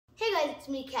guys, it's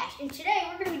me, Cash, and today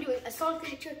we're going to be doing a Sonic the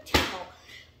Hedgehog channel,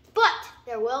 but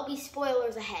there will be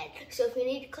spoilers ahead. So if you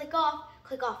need to click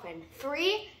off in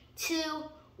 3, 2,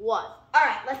 1. All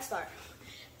right, let's start.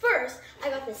 First, I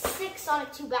got the 6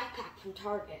 Sonic 2 backpack from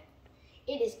Target.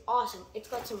 It is awesome. It's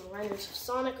got some renders of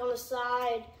Sonic on the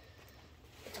side.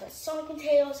 It's got Sonic and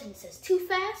Tails, and it says too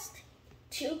fast,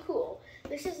 too cool.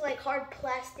 This is like hard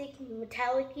plastic,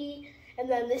 metallic-y, and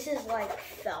then this is like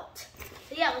felt.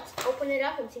 So yeah, let's open it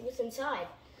up and see what's inside.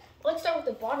 Let's start with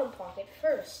the bottom pocket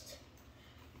first.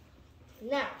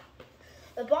 Now,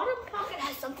 the bottom pocket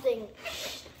has something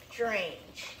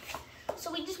strange.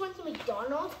 So we just went to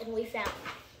McDonald's and we found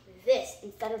this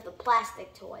instead of the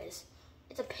plastic toys.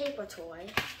 It's a paper toy,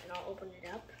 and I'll open it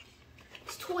up.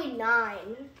 It's toy 9.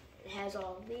 It has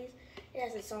all of these. It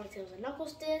has the Sonic, Tails, and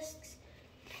Knuckles discs.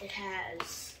 It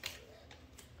has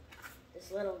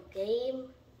this little game.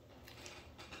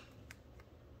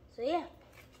 So yeah,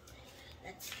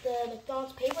 that's the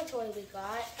McDonald's paper toy we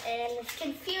got. And it's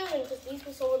confusing because these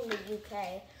were sold in the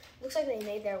UK. Looks like they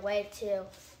made their way to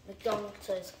McDonald's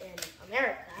in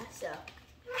America, so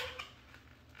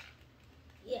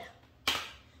yeah.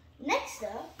 Next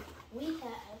up, we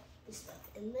have the stuff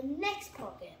in the next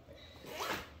pocket.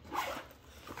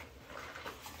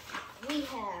 We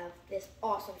have this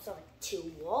awesome Sonic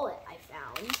 2 wallet I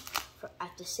found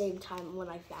at the same time when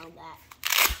I found that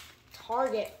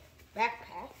Target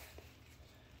backpack.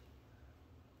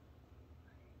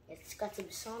 It's got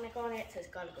some Sonic on it, so it's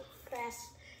gonna go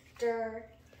faster.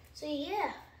 So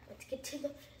yeah, let's get to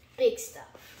the big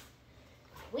stuff.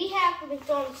 We have the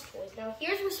McDonald's toys. Now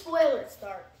here's where spoilers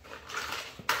start.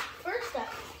 First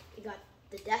up, we got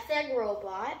the Death Egg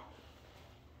robot,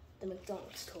 the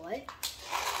McDonald's toy.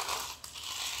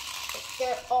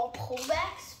 They're all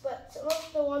pullbacks, but some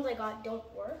of the ones I got don't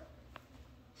work.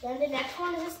 Then the next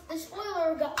one is the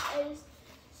spoiler, guys.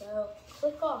 So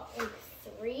click off in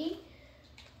 3,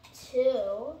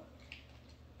 2,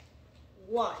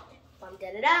 1.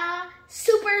 Da-da-da!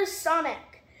 Super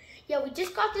Sonic. Yeah, we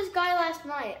just got this guy last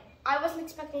night. I wasn't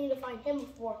expecting to find him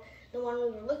before the one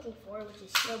we were looking for, which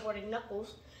is Snowboarding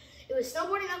Knuckles. It was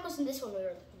Snowboarding Knuckles and this one we were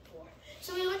looking for.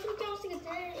 So we went to McDonald's to get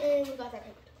there, and we got that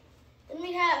picked. Then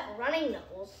we have Running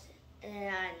Knuckles,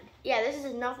 and yeah, this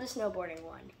is not the snowboarding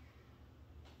one.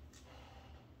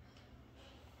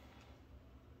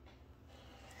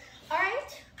 All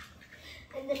right,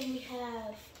 and then we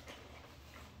have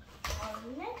our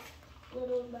next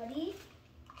little buddy,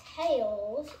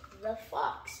 Tails the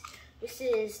Fox. This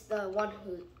is the one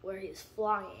where he's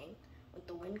flying with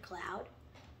the wind cloud.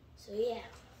 So yeah.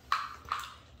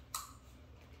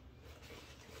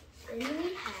 Then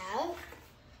we have,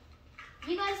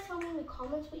 you guys tell me in the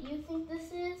comments what you think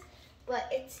this is, but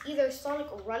it's either Sonic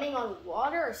running on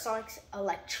water or Sonic's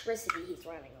electricity he's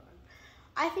running on.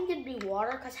 I think it'd be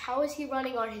water, because how is he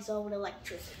running on his own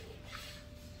electricity?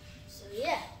 So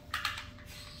yeah.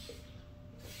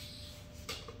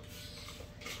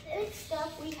 Next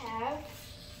up we have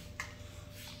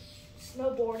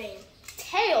Snowboarding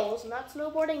Tails, not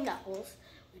Snowboarding Knuckles.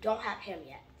 We don't have him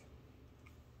yet.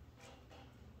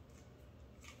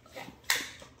 Okay.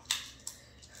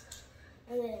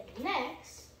 And then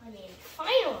next,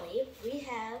 finally, we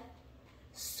have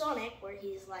Sonic where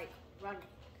he's like running.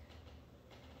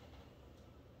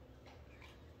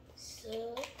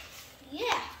 So,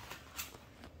 yeah.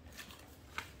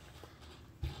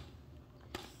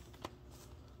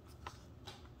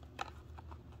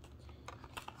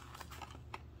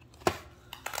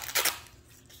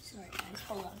 Sorry guys,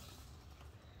 hold on.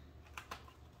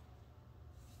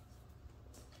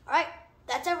 Alright,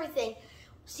 that's everything.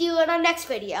 See you in our next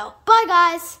video. Bye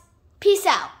guys. Peace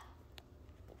out.